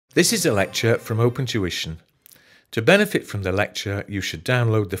This is a lecture from Open Tuition. To benefit from the lecture, you should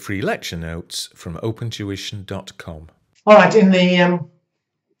download the free lecture notes from opentuition.com. All right, in the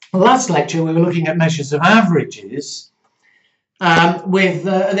last lecture we were looking at measures of averages with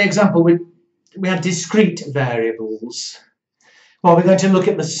the example we had discrete variables. Well, we're going to look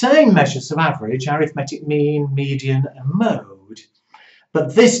at the same measures of average, arithmetic mean, median and mode,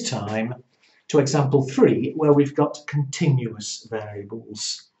 but this time to example 3 where we've got continuous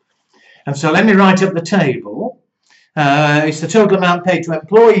variables. And so let me write up the table. It's the total amount paid to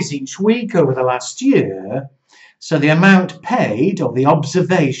employees each week over the last year. So the amount paid, or the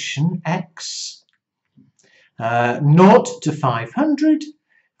observation, X, 0 to 500,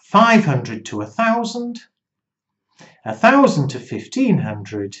 500 to 1,000, 1,000 to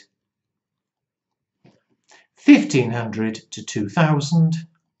 1,500, 1,500 to 2,000,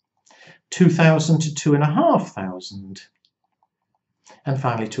 2,000 to 2,500, and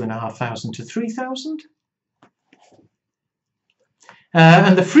finally 2,500 to 3,000.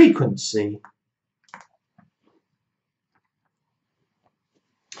 And the frequency,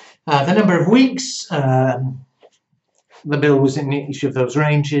 the number of weeks, the bill was in each of those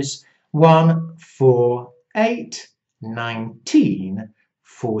ranges: 1, 4, 8, 19,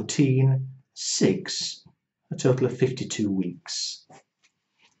 14, 6, a total of 52 weeks.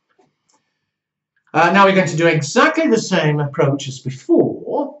 Now we're going to do exactly the same approach as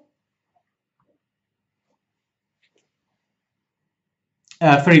before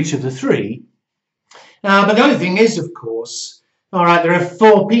for each of the three. But the only thing is, of course, all right, there are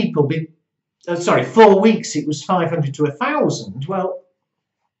 4 people, 4 weeks, it was 500 to 1,000. Well,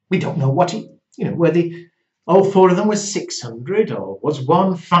 we don't know what whether all 4 of them were 600 or was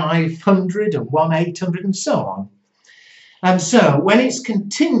one 500 and one 800 and so on. And so when it's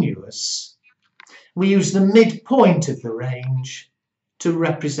continuous, we use the midpoint of the range to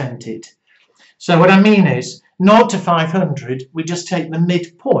represent it. So what I mean is 0 to 500, we just take the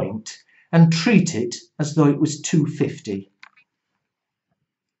midpoint and treat it as though it was 250.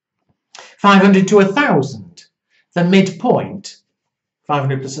 500 to 1,000, the midpoint,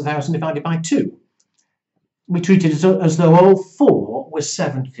 500 plus 1,000 divided by 2. We treat it as though all 4 were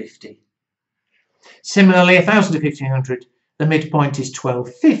 750. Similarly, 1,000 to 1,500, the midpoint is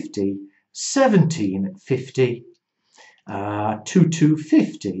 1,250, 1,750,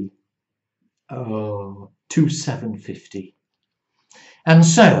 2,250, 2,750. And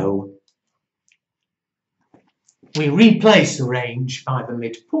so we replace the range by the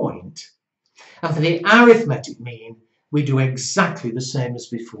midpoint. And for the arithmetic mean, we do exactly the same as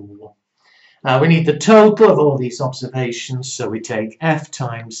before. We need the total of all these observations, so we take f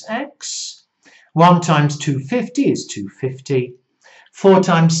times x. 1 times 250 is 250. 4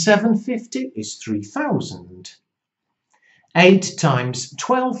 times 750 is 3,000. 8 times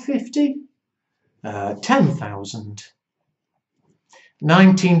 1,250, 10,000.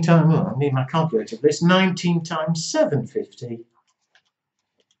 19 times, I need my calculator for this, 19 times 750.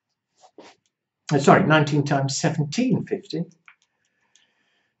 19 times 1750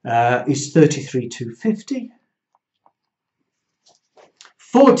 is 33,250.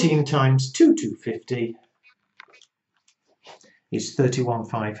 14 times 2,250 is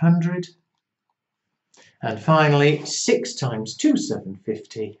 31,500. And finally, 6 times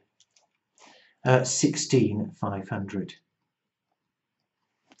 2,750, 16,500.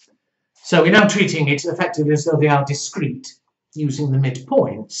 So we're now treating it effectively as though they are discrete, using the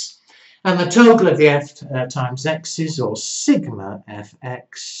midpoints. And the total of the f times x's, or sigma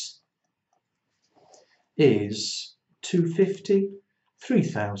fx, is 250,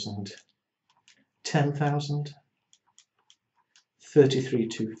 3,000, 10,000,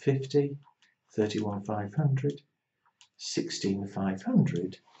 33,250, 31,500,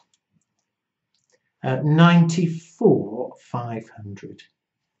 16,500, 94,500.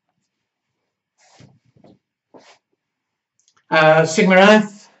 Sigma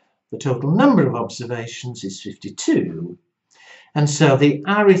f, the total number of observations, is 52, and so the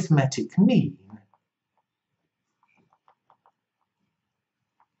arithmetic mean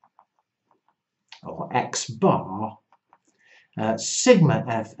or x bar, sigma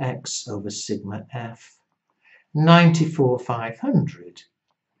fx over sigma f, 94,500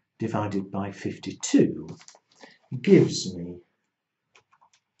 divided by 52 gives me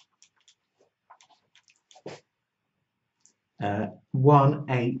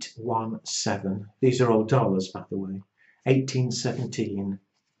 1817. These are all dollars, by the way. 1817.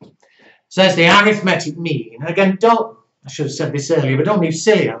 So there's the arithmetic mean. Again, I should have said this earlier, but don't leave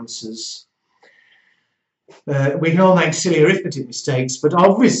silly answers. We can all make silly arithmetic mistakes, but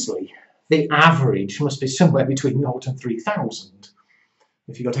obviously the average must be somewhere between 0 and 3,000.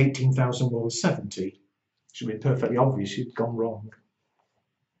 If you got 18,170, it should be perfectly obvious you'd gone wrong.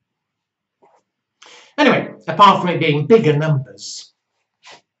 Anyway, apart from it being bigger numbers,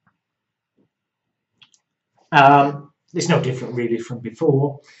 it's no different really from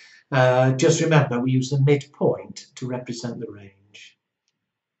before. Just remember, we use the midpoint to represent the range.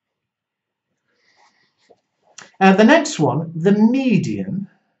 The next one, the median.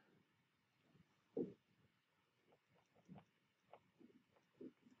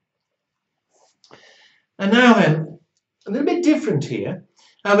 And now then, a little bit different here.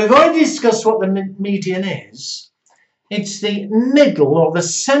 We've already discussed what the median is. It's the middle or the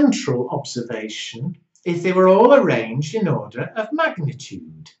central observation if they were all arranged in order of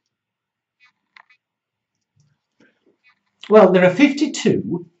magnitude. Well, there are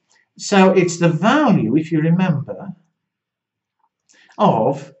 52, so it's the value, if you remember,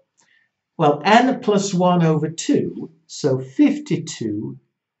 of, well, n plus 1 over 2, so 52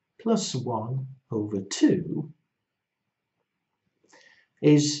 plus 1 over 2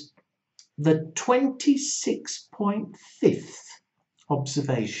 is the 26.5th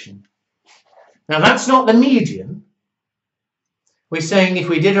observation. Now that's not the median. We're saying if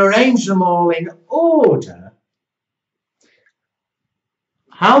we did arrange them all in order,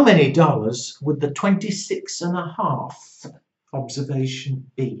 how many dollars would the 26.5th observation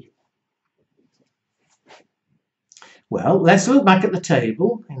be? Well, let's look back at the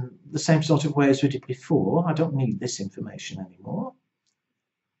table in the same sort of way as we did before. I don't need this information anymore.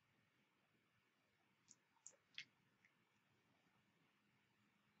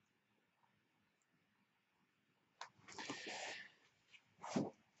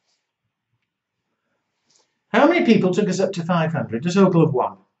 How many people took us up to 500? A total of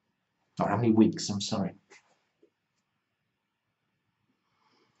 1. Or how many weeks, I'm sorry.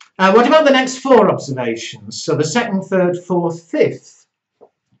 What about the next 4 observations? So the 2nd, 3rd, 4th, 5th.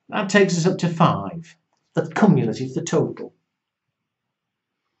 That takes us up to 5. The cumulative, the total.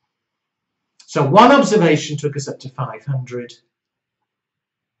 So 1 observation took us up to 500.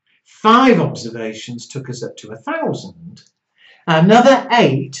 5 observations took us up to 1,000. Another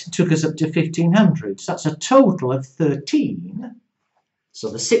 8 took us up to 1,500. So that's a total of 13. So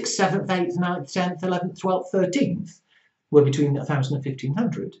the 6th, 7th, 8th, 9th, 10th, 11th, 12th, 13th were between 1,000 and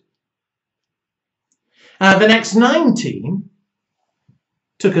 1,500. The next 19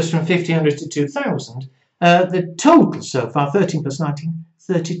 took us from 1,500 to 2,000. The total so far, 13 plus 19,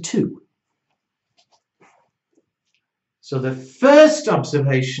 32. So the first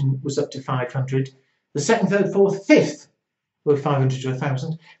observation was up to 500. The 2nd, 3rd, 4th, 5th were 500 to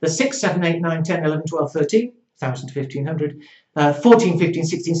 1,000. The 6th, 7th, 8th, 9th, 10th, 11th, 12th, 13th, 1,000 to 1,500. 14, 15,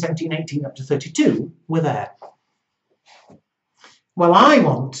 16, 17, 18 up to 32 were there. Well, I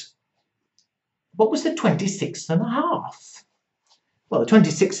want, what was the 26.5? Well, the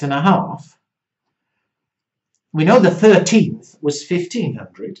 26.5, we know the 13th was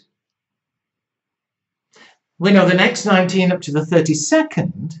 1,500. We know the next 19 up to the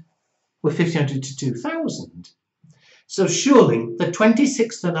 32nd were 1,500 to 2,000. So surely the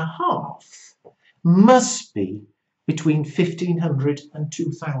 26.5 must be between 1,500 and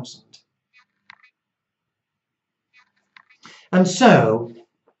 2,000. And so,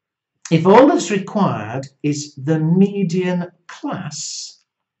 if all that's required is the median class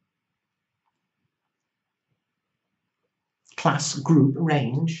group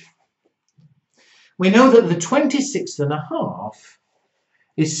range, we know that the 26.5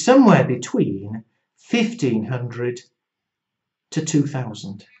 is somewhere between 1,500 to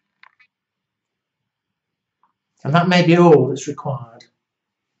 2,000. And that may be all that's required.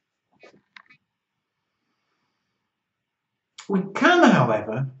 We can,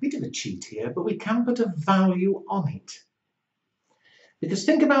 however, a bit of a cheat here, but we can put a value on it. Because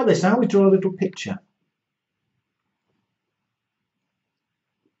think about this, now we draw a little picture.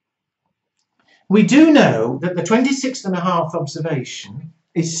 We do know that the 26.5 observation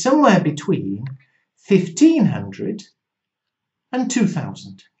is somewhere between 1,500 and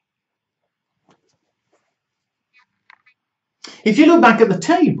 2,000. If you look back at the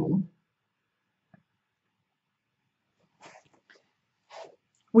table,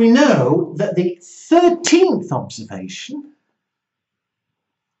 we know that the 13th observation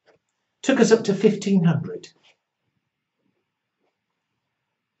took us up to 1,500.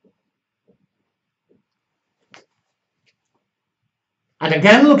 And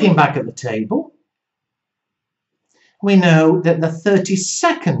again, looking back at the table, we know that the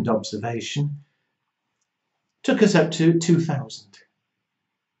 32nd observation took us up to 2,000.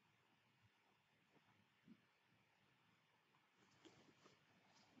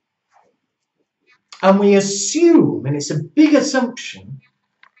 And we assume, and it's a big assumption,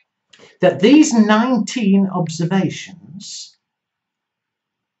 that these 19 observations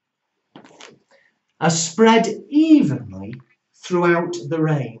are spread evenly throughout the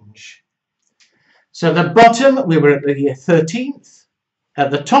range. So at the bottom we were at the 13th, at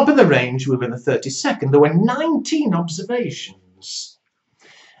the top of the range we were the 32nd. There were 19 observations,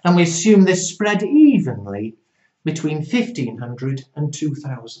 and we assume this spread evenly between 1500 and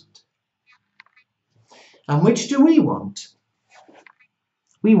 2000. And which do we want?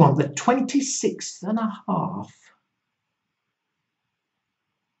 We want the 26th and a half.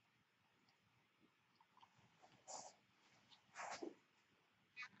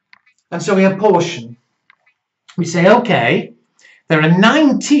 And so we apportion. We say, okay, there are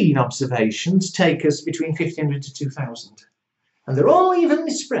 19 observations, take us between 1500 to 2000. And they're all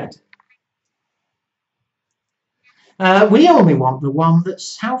evenly spread. We only want the one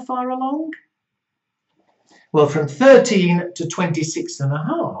that's how far along? Well, from 13 to 26 and a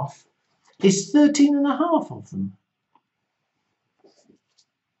half is 13 and a half of them.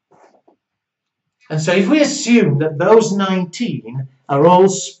 And so if we assume that those 19 are all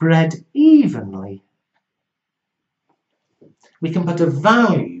spread evenly, we can put a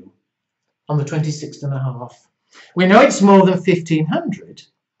value on the 26 and a half. We know it's more than 1500.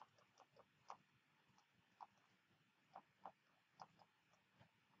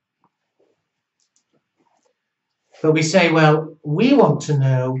 But we say, well, we want to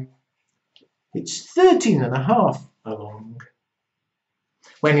know it's 13 and a half along,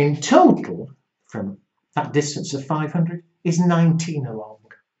 when in total, from that distance of 500, is 19 along.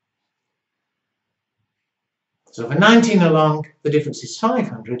 So for 19 along, the difference is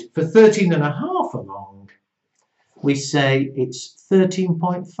 500. For 13 and a half along, we say it's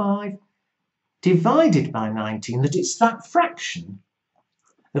 13.5 divided by 19, that it's that fraction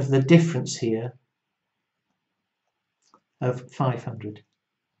of the difference here of 500.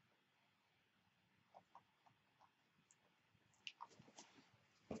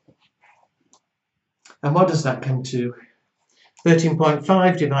 And what does that come to?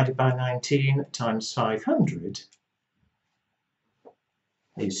 13.5 divided by 19 times 500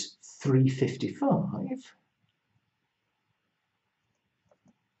 is 355.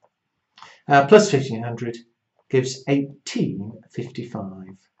 Plus 1500 gives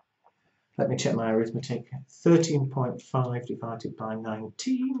 1855. Let me check my arithmetic. 13.5 divided by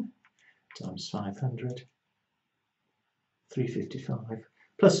 19 times 500, 355,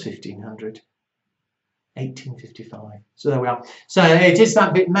 plus 1500, 1855. So there we are. So it is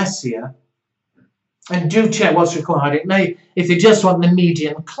that bit messier. And do check what's required. It may, if you just want the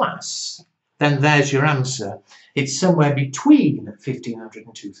median class, then there's your answer. It's somewhere between 1500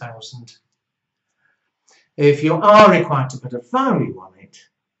 and 2000. If you are required to put a value on it,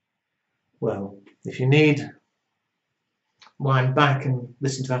 well, if you need, wind back and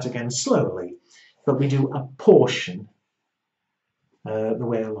listen to that again slowly. But we do apportion the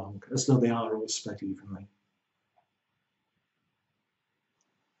way along, as though they are all spread evenly.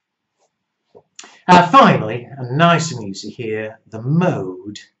 Finally, and nice and easy here, the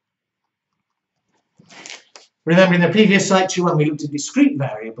mode. Remember in the previous lecture when we looked at discrete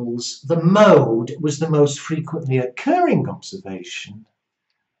variables, the mode was the most frequently occurring observation.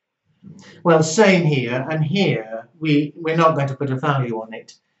 Well, same here, and here we're not going to put a value on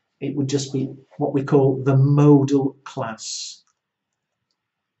it. It would just be what we call the modal class.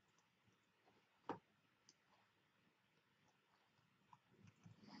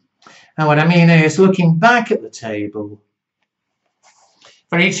 And what I mean is, looking back at the table,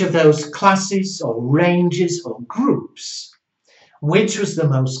 for each of those classes or ranges or groups, which was the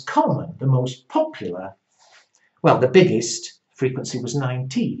most common, the most popular? Well, the biggest frequency was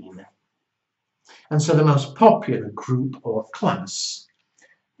 19. And so the most popular group or class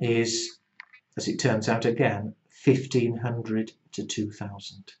is, as it turns out again, 1500 to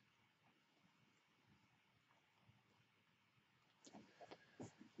 2000.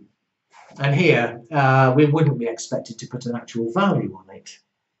 And here, we wouldn't be expected to put an actual value on it,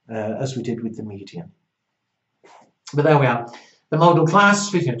 as we did with the median. But there we are. The modal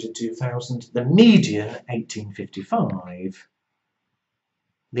class, 1500 to 2000. The median, 1855.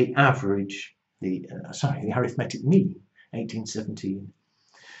 The average, the arithmetic mean, 1817.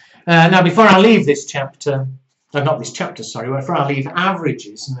 Now, before I leave this chapter, not this chapter, sorry, before I leave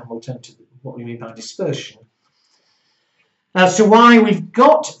averages, and then we'll turn to what we mean by dispersion. As to why we've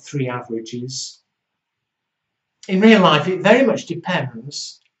got 3 averages, in real life it very much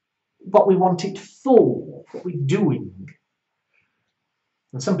depends what we want it for, what we're doing.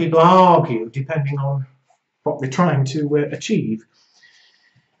 And some people argue depending on what they're trying to achieve.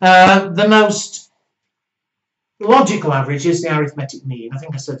 The most logical average is the arithmetic mean. I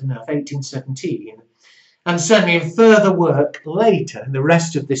think I said enough, 1817. And certainly in further work later, in the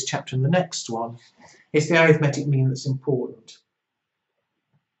rest of this chapter and the next one, it's the arithmetic mean that's important.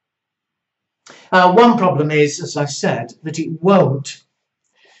 One problem is, as I said, that it won't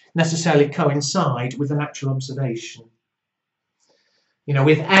necessarily coincide with an actual observation. You know,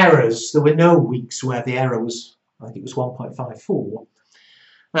 with errors, there were no weeks where the error was, I think it was 1.54.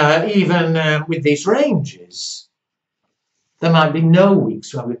 Even with these ranges, there might be no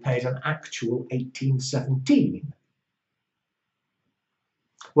weeks where we paid an actual 1817.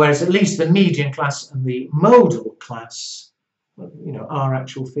 Whereas at least the median class and the modal class, you know, are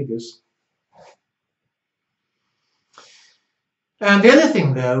actual figures. And the other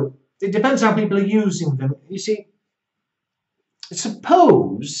thing, though, it depends how people are using them. You see,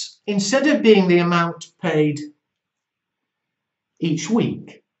 suppose instead of being the amount paid each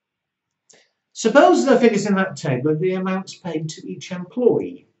week, suppose the figures in that table are the amounts paid to each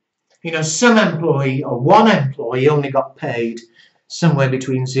employee. You know, some employee or one employee only got paid somewhere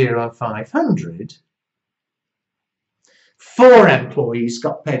between 0 and 500. 4 employees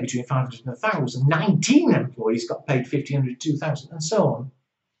got paid between 500 and 1,000. 19 employees got paid 1,500 to 2,000, and so on.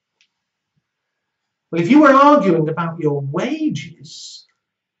 Well, if you were arguing about your wages,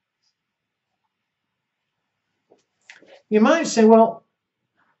 you might say, well,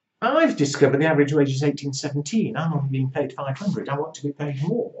 I've discovered the average wage is 1817. I'm only being paid 500. I want to be paid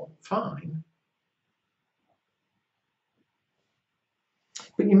more. Fine.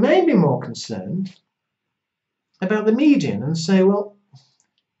 But you may be more concerned about the median and say, well,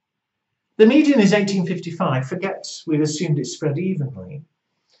 the median is 1855. Forget we've assumed it's spread evenly.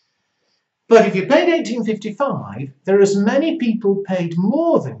 But if you paid 1855, there are as many people paid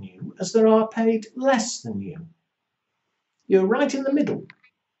more than you as there are paid less than you. You're right in the middle.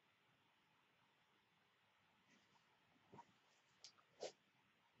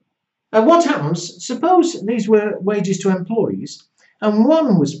 And what happens, suppose these were wages to employees, and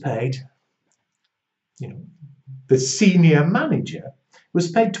one was paid, you know, the senior manager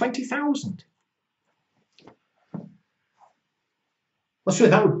was paid 20,000. Well, sure,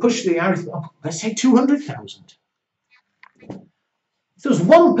 that would push the arithmetic, let's say 200,000. If there was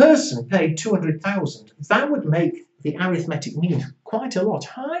one person paid 200,000, that would make the arithmetic mean quite a lot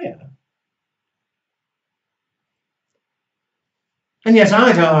higher. And yet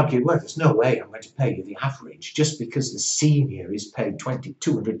I'd argue, well, there's no way I'm going to pay you the average just because the senior is paid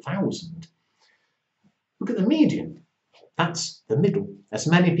 200,000. Look at the median. That's the middle. As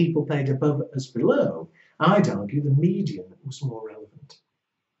many people paid above as below. I'd argue the median was more relevant.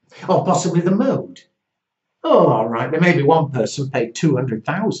 Or possibly the mode. Oh, all right, there may be one person paid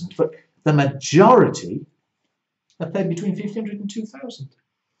 200,000, but the majority are paid between 1,500 and 2,000.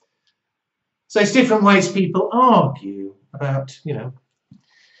 So it's different ways people argue about, you know,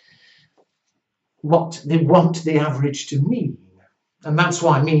 what they want the average to mean. And that's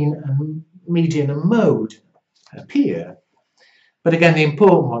why mean and median and mode appear. But again, the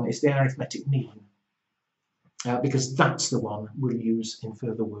important one is the arithmetic mean, because that's the one we'll use in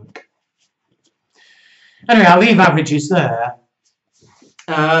further work. Anyway, I'll leave averages there.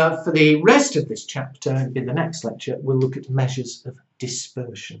 For the rest of this chapter, in the next lecture, we'll look at measures of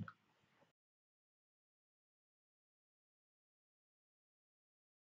dispersion.